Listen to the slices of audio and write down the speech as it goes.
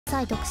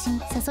歳独身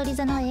サソリ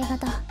座の映画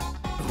だ。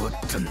おっ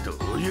とんど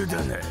お湯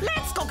だね。レ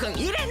ツコ君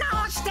入れ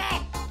直して。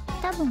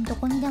多分ど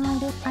こにでもい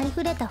るあり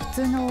ふれた普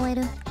通の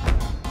OL。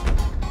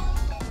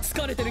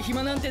疲れてる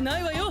暇なんてな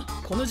いわよ。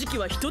この時期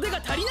は人手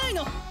が足りない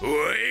の。お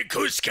い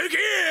腰掛け。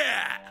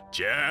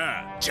じ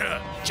ゃあ。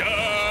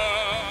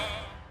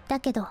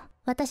だけど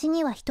私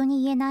には人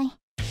に言えない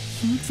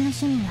秘密の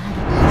趣味が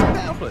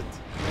ある。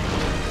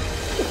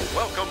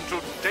Welcome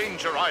to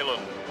Danger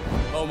Island.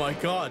 Oh my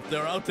god,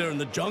 they're out there in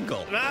the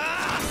jungle.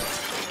 Ah!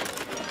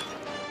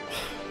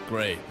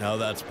 Great, now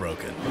that's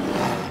broken.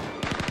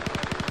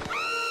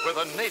 Where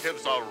the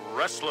natives are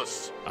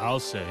restless. I'll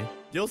say.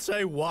 You'll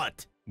say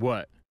what?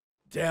 What?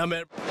 Damn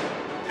it.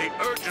 The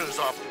urges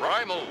are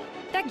primal.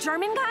 That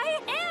German guy?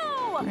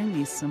 Ew! Bring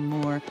me some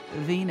more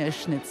Wiener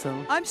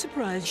Schnitzel. I'm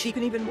surprised she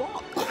can even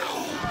walk.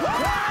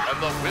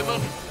 And the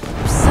women?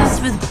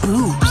 Obsessed with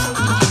boobs.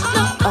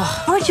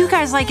 How would you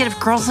guys like it if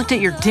girls looked at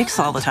your dicks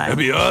all the time? That'd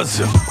be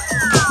awesome.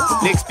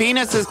 Nick's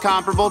penis is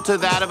comparable to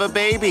that of a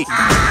baby.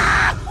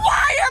 Why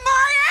am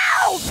I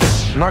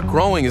out? I'm not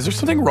growing. Is there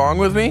something wrong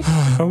with me?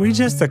 Are we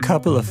just a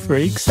couple of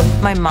freaks?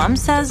 My mom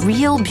says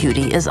real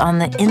beauty is on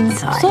the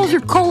inside. So's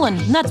your colon,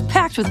 and that's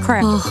packed with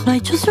crap. I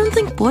just don't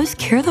think boys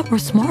care that we're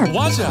smart.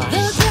 What's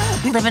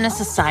that? We live in a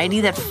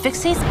society that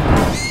fixates.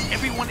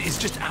 Everyone is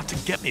just out to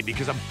get me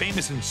because I'm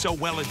famous and so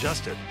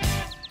well-adjusted.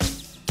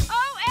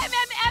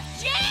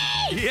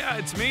 Yeah,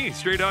 it's me,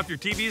 straight off your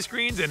TV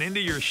screens and into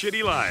your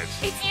shitty lives.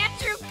 It's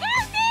Andrew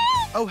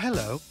Garfield! Oh,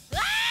 hello.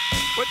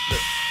 What the?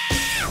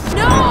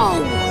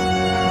 No!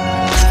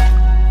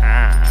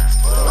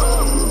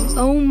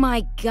 Oh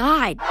my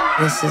god.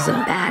 This is a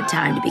bad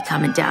time to be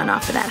coming down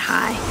off of that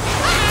high.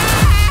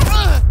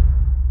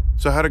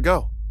 So how'd it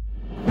go?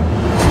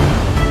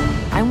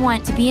 I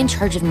want to be in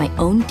charge of my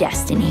own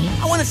destiny.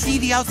 I want to see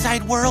the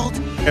outside world.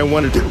 I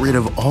want to get rid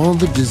of all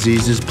the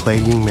diseases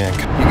plaguing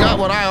mankind. You got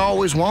what I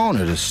always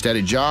wanted, a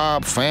steady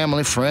job,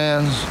 family,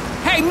 friends.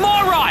 Hey,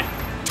 moron!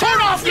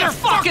 Turn off your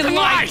fucking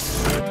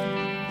lights!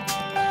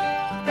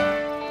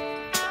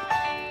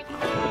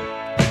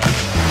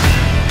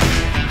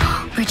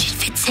 Bridget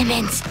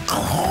Fitzsimmons.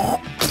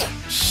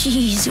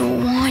 She's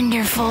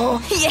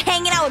wonderful. You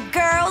hanging out with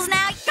girls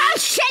now? Go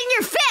shit in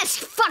your fist,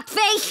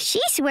 fuckface! She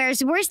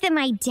swears worse than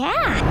my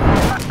dad.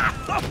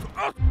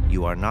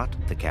 You are not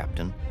the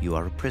captain. You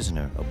are a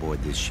prisoner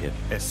aboard this ship.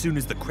 As soon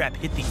as the crap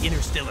hit the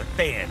interstellar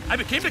fan, I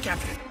became the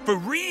captain. For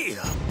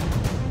real.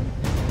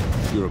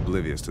 You're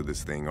oblivious to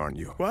this thing, aren't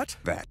you? What?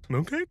 That.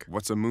 Mooncake?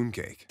 What's a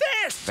mooncake?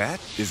 This! That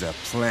is a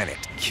planet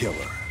killer.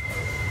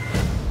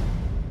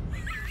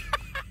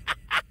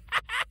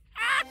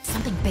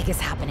 Something big is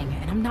happening,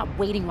 and I'm not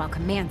waiting while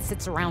Command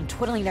sits around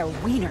twiddling their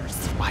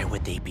wieners. Why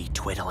would they be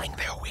twiddling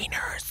their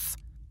wieners?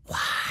 Why?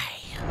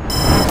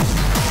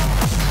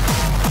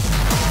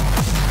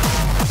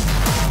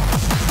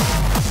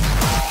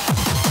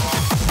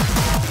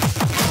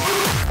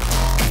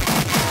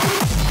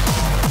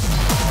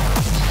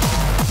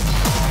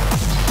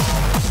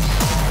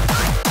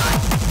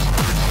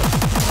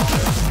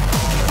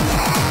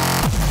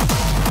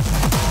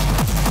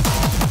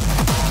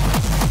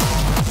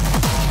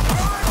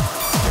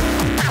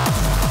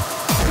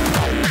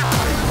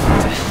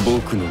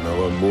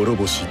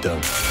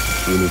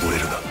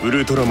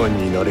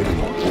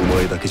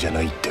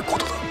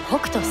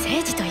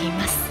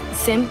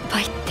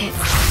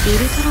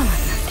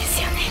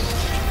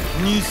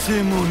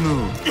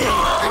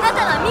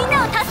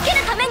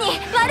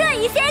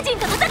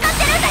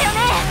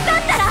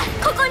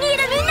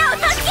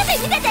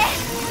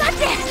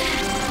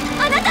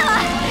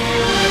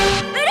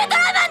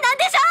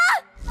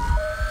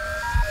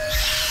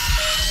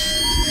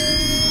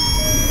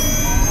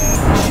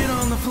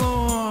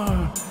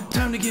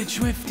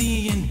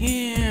 Swifty in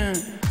here.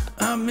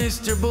 I'm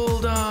Mr.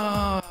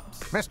 Bulldog.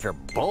 Mr.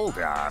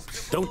 Bulldog?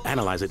 Don't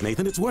analyze it,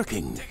 Nathan. It's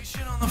working. Take a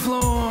shit on the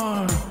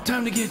floor.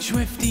 Time to get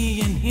swifty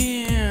in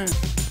here.